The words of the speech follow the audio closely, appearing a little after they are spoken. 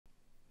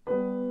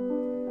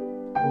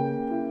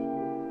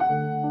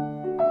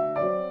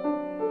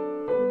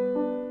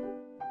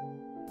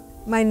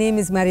My name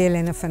is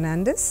Marialena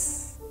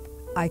Fernandes.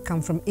 I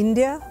come from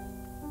India.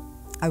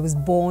 I was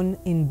born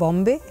in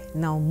Bombay,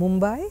 now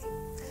Mumbai.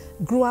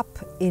 Grew up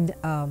in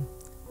a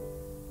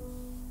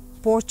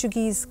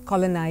Portuguese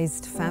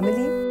colonized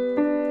family.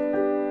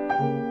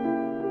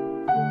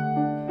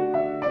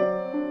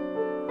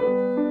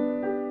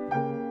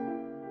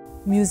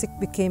 Music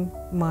became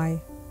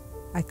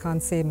I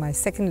can't say my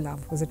second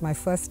love. Was it my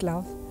first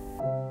love?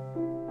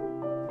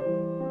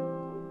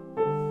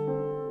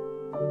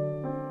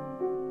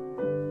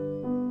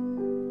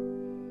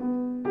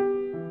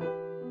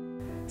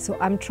 So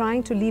I'm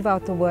trying to leave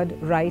out the word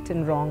right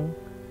and wrong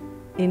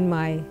in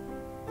my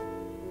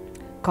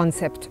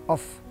concept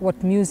of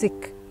what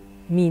music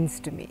means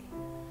to me.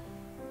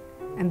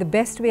 And the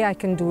best way I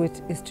can do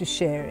it is to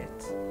share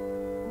it.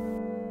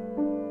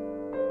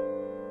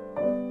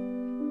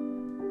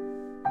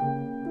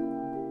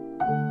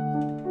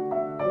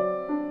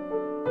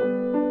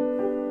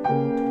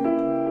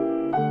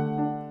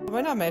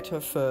 When I met her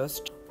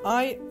first,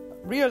 I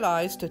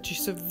realized that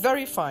she's a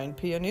very fine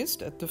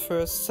pianist at the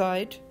first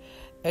sight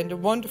and a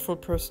wonderful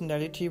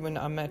personality when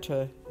I met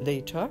her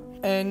later,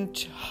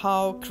 and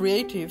how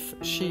creative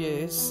she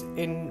is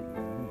in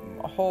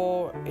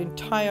her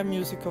entire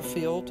musical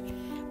field.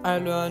 I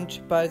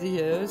learned by the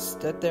years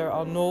that there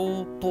are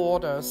no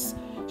borders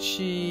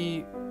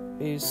she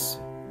is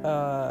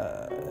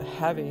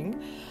having,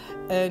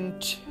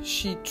 and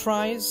she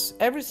tries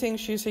everything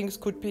she thinks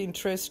could be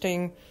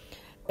interesting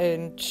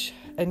and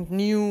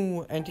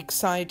new and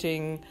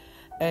exciting,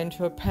 and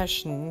her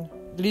passion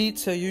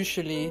leads her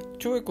usually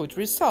to a good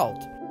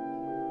result.